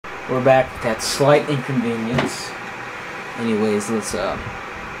we're back with that slight inconvenience. Anyways, let's I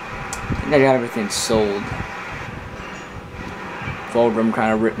think I got everything sold. Fulgrim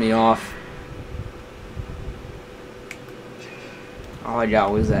kind of ripped me off. All I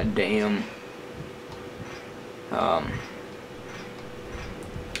got was that damn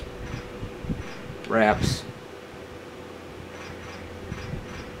wraps.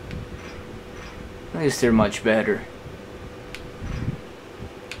 At least they're much better.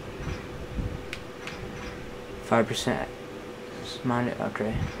 5%. Mind it.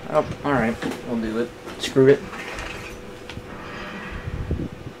 Okay. Oh, alright. We'll do it. Screw it.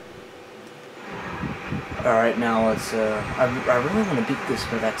 Alright, now let's, I really want to beat this,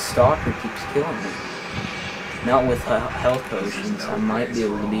 but that stalker keeps killing me. Not with health potions. I might be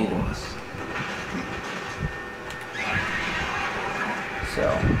able to beat him. So,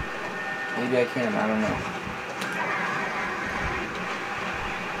 maybe I can. I don't know.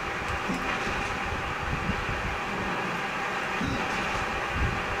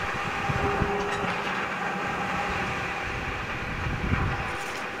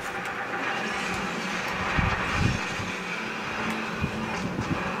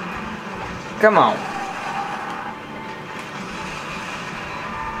 Come on.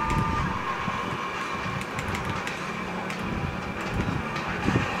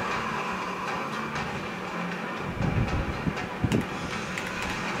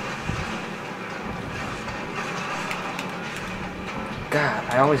 God,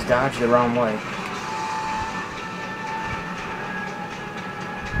 I always dodge the wrong way.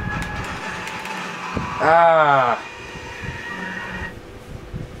 Ah.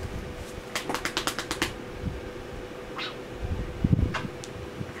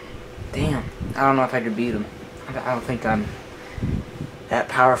 Damn, I don't know if I could beat him. I don't think I'm that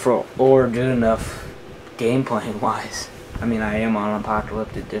powerful or good enough gameplay wise. I mean, I am on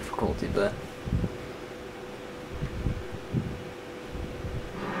apocalyptic difficulty, but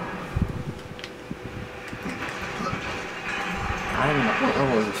I don't even know what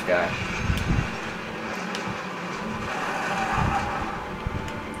level is this guy.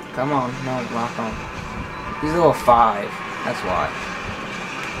 Come on, no, lock on. He's level 5, that's why.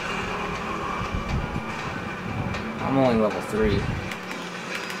 I'm only level 3.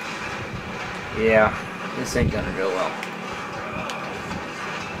 Yeah, this ain't gonna go well.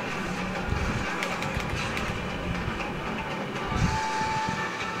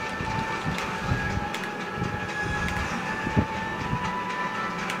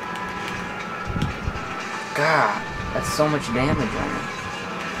 God, that's so much damage on me.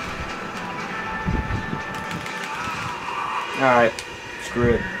 Alright,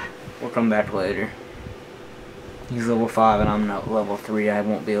 screw it. We'll come back later. He's level 5 and I'm not level 3. I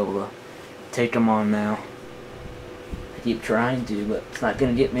won't be able to take him on now. I keep trying to, but it's not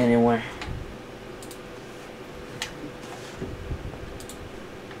gonna get me anywhere.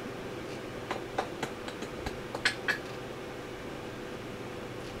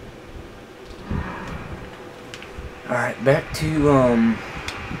 Alright, back to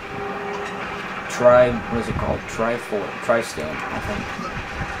what is it called? Tristone, I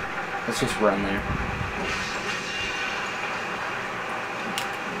think. Let's just run there.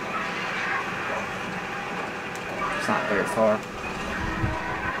 It's not very far.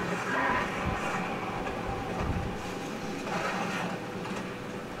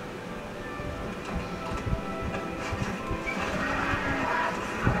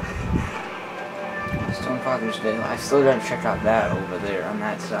 Stonefather's Dale. I still gotta check out that over there on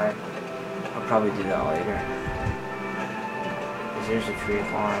that side. I'll probably do that later. Because there's a tree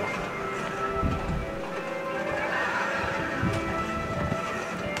of life.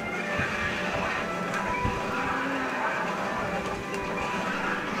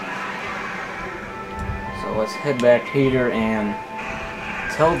 Let's head back here and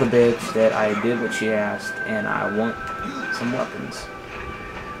tell the bitch that I did what she asked and I want some weapons.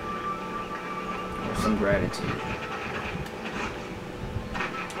 Or some gratitude.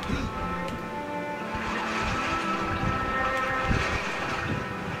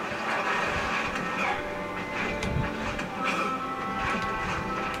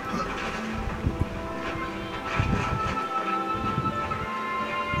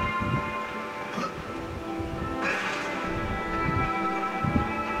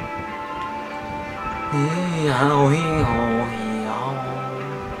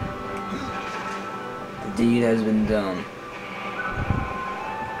 The deed has been done.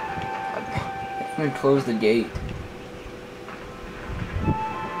 I didn't even close the gate.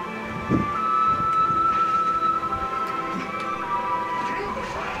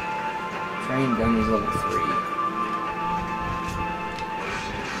 Train dummies level 3.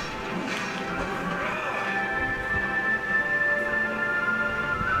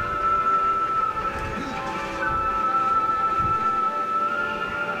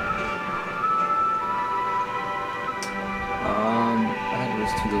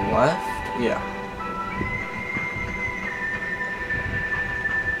 the left? Yeah.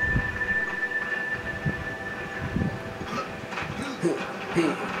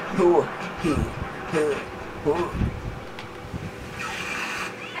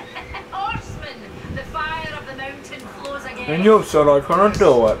 Horseman, the fire of the mountain flows again. And you said I couldn't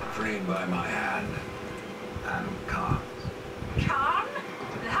do it. Freed by my hand. And Khan. Karn?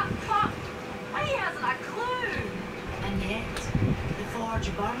 That fuck? He hasn't a clue. And yet, the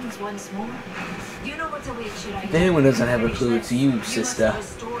forge burns once more. You know what awaits you right If anyone doesn't have a clue, it's you, sister.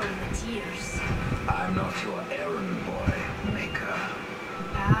 must restore the tears. I'm not your errand boy, maker.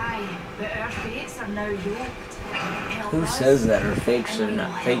 Aye, but our fates are now yoked. Help Who us, says that her fates and are we not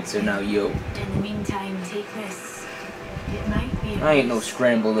will fates are help now you. yoked? In the meantime, take this. It might be. I ain't no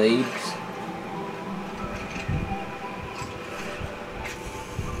scrambled eggs.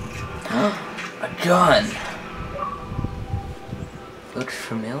 A gun. Looks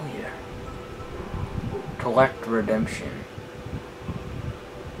familiar. Collect redemption.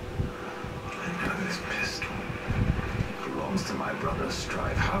 I know this pistol. Belongs to my brother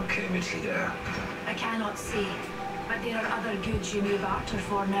Strive. How came it here? I cannot say, but there are other goods you may barter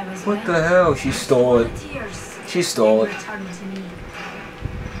for now as What well. the hell? She stole it. Volunteers, She stole then it. return to me.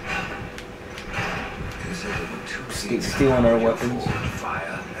 Is it in two Stealing our weapons.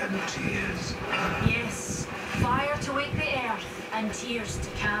 Fire and tears. Yes, fire to wake the earth and tears to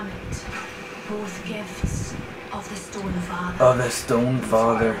calm it. Both gifts of the Stone Father. Oh, the Stone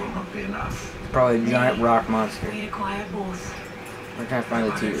Father. Fire will not be enough. Probably a giant rock monster. We require both. We're trying to find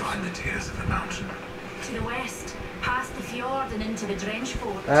the How do you tears. find the tears of the mountain? To the west, past the fjord and into the drench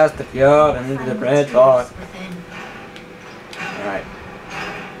fort. Past the fjord and into the branch fort. Within. Alright.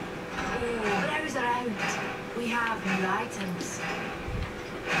 Oh, browse around. We have new items.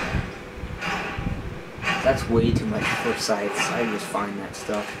 That's way too much for sights. I just find that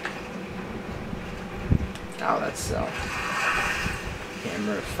stuff. Oh, that's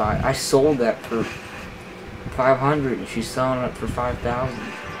camera 5. I sold that for 500 and she's selling it for 5,000.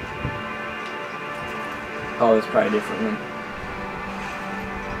 Oh, it's probably a different one.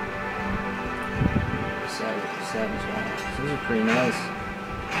 Savage ones. These are pretty nice.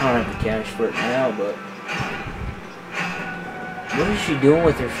 I don't have the cash for it now, but what is she doing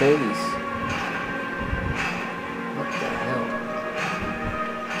with her face? What the hell?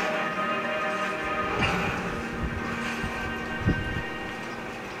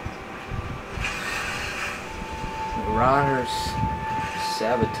 Marauders,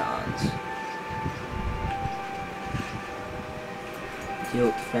 Sabatons.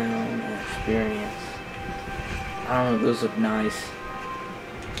 Guilt found and experience. I don't know, those look nice.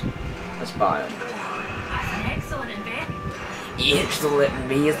 Let's buy them. That's an excellent investment.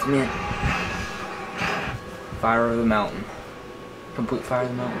 Excellent investment. Fire of the Mountain. Complete Fire of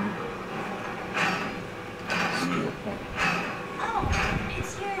the Mountain. Steel point. Oh,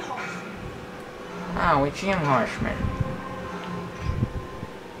 it's you, Hoff. Oh, it's Jim Harshman.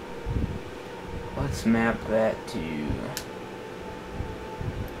 Let's map that to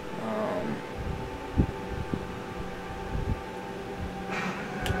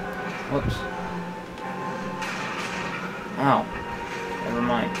whoops. Oh, never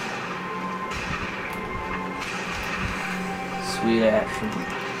mind. Sweet action.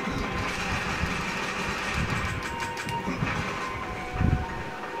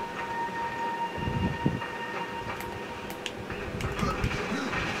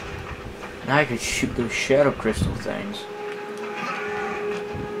 Now I could shoot those shadow crystal things.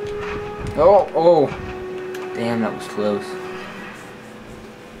 Oh, oh! Damn, that was close.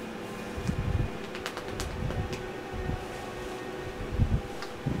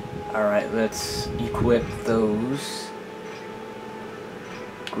 Alright, let's equip those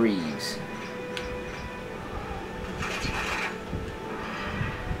greaves.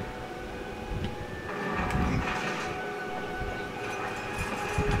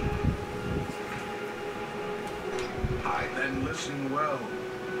 Then listen well.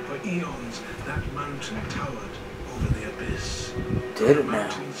 For eons, that mountain towered over the abyss. Did it The now?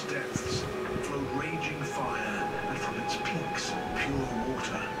 mountain's depths flowed raging fire, and from its peaks, pure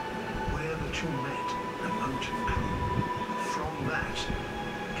water. Where the two met, the mountain grew. From that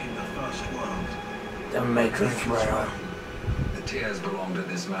came the first world. The Matrix realm. The tears belong to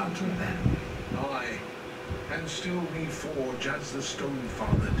this mountain then. Aye, and still we forge as the Stone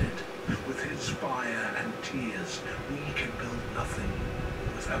Father did. With his fire and tears, we can build nothing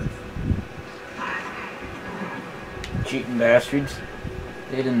without them. Cheating bastards.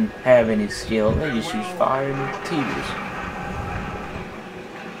 They didn't have any skill, they just used fire and tears.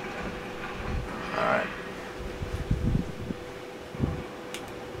 Alright.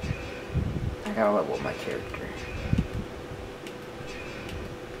 I gotta level up my character.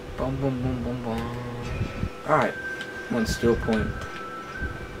 Boom, boom, boom, boom, boom. Alright. 1 skill point.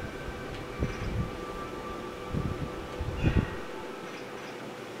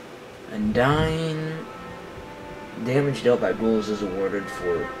 Undying. Damage dealt by ghouls is awarded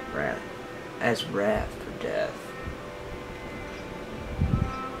for wrath. As wrath for death.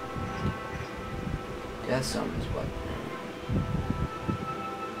 Death summons what?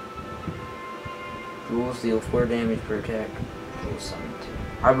 Ghouls deal 4 damage per attack. Ghouls summon 2.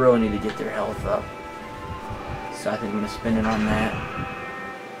 I really need to get their health up. So I think I'm going to spend it on that.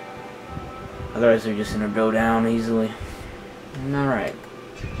 Otherwise they're just going to go down easily. Alright.